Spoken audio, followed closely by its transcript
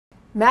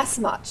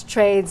Massmart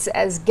trades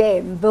as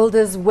Game,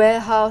 Builders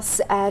Warehouse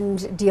and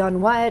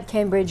DionWired,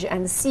 Cambridge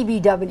and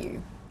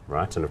CBW.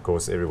 Right, and of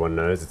course everyone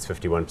knows it's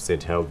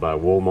 51% held by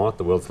Walmart,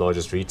 the world's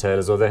largest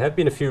retailers, or there have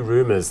been a few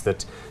rumours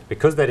that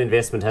because that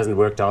investment hasn't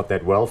worked out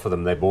that well for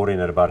them, they bought in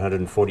at about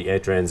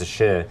 148 rands a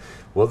share.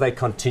 Will they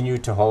continue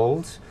to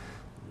hold?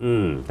 That's a bit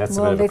of a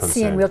concern. Well, let's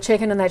see, and we'll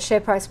check in on that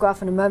share price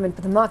graph in a moment,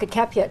 but the market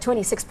cap here,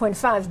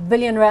 26.5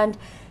 billion rand,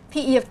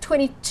 PE of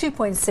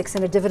 22.6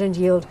 and a dividend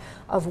yield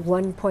of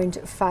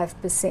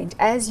 1.5%.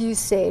 As you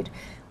said,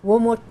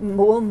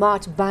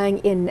 Walmart buying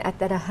in at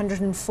that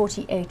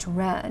 148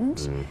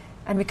 rand.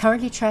 And we're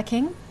currently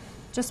tracking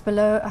just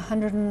below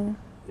 100.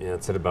 Yeah,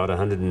 it's at about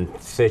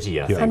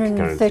 130, I think,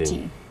 130.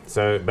 currently.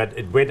 So, but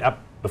it went up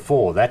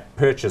before. That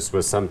purchase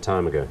was some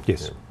time ago.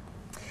 Yes.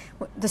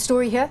 Yeah. The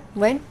story here,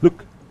 Wayne?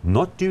 Look,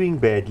 not doing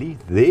badly.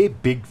 Their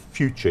big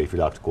future, if you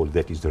like to call it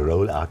that, is the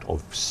rollout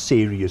of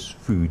serious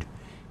food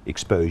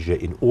exposure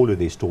in all of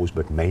their stores,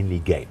 but mainly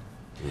Game.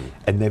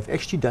 And they've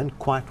actually done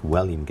quite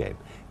well in Game.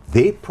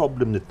 Their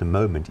problem at the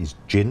moment is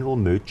general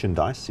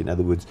merchandise, in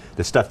other words,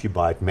 the stuff you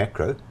buy at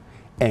Macro,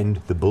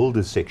 and the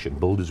Builders section,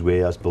 Builders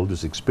Warehouse,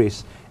 Builders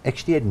Express,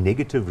 actually had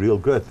negative real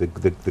growth.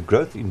 The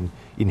growth in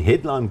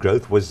headline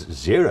growth was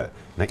zero.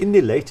 Now, in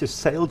their latest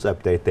sales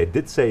update, they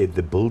did say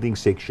the building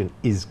section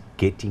is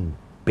getting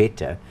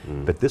better,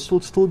 but this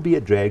will still be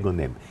a drag on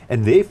them.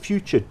 And their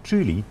future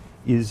truly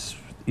is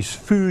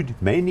food,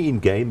 mainly in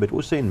Game, but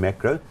also in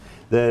Macro.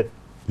 The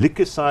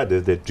liquor side,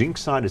 the drink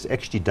side, has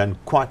actually been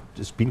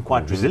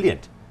quite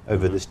resilient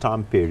over this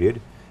time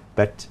period.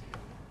 But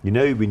you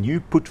know, when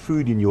you put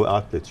food in your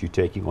outlets, you're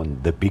taking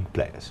on the big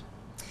players.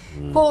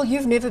 Paul,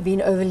 you've never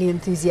been overly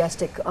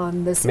enthusiastic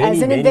on this Many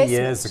as an investment.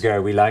 years ago,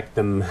 we liked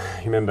them.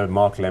 You remember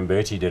Mark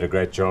Lamberti did a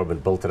great job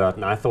and built it out,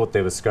 and I thought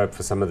there was scope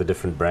for some of the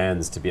different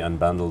brands to be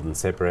unbundled and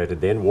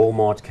separated. Then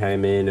Walmart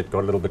came in, it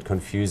got a little bit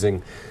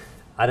confusing.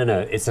 I don't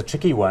know, it's a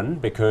tricky one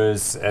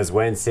because, as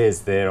Wayne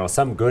says, there are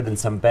some good and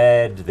some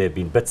bad. There have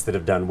been bits that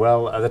have done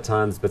well, other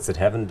times bits that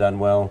haven't done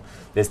well.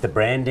 There's the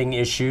branding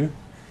issue.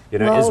 You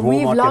know, well, is Walmart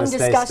we've long stay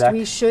discussed stuck?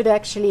 we should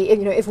actually,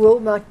 you know, if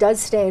Walmart does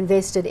stay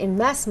invested in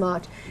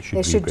Massmart,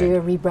 they should do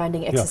a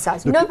rebranding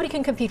exercise. Look, nobody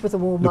can compete with a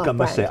Walmart Look, I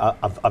must brand.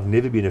 say, I've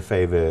never been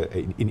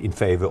in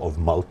favor of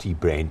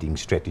multi-branding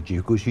strategy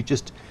because you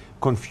just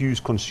confuse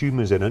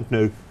consumers. They don't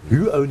know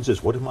who owns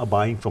this, what am I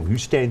buying from, who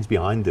stands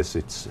behind this.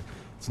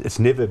 It's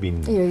never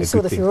been You a saw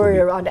good the thing furore for me.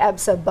 around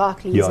ABSA,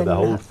 Barclays, Yeah, and the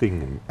whole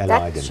thing, and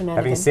Allied.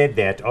 Having said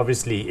that,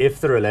 obviously,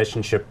 if the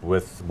relationship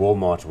with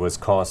Walmart was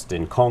cast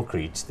in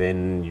concrete,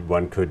 then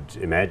one could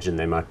imagine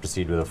they might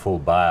proceed with a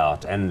full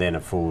buyout and then a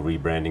full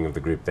rebranding of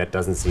the group. That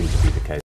doesn't seem to be the case.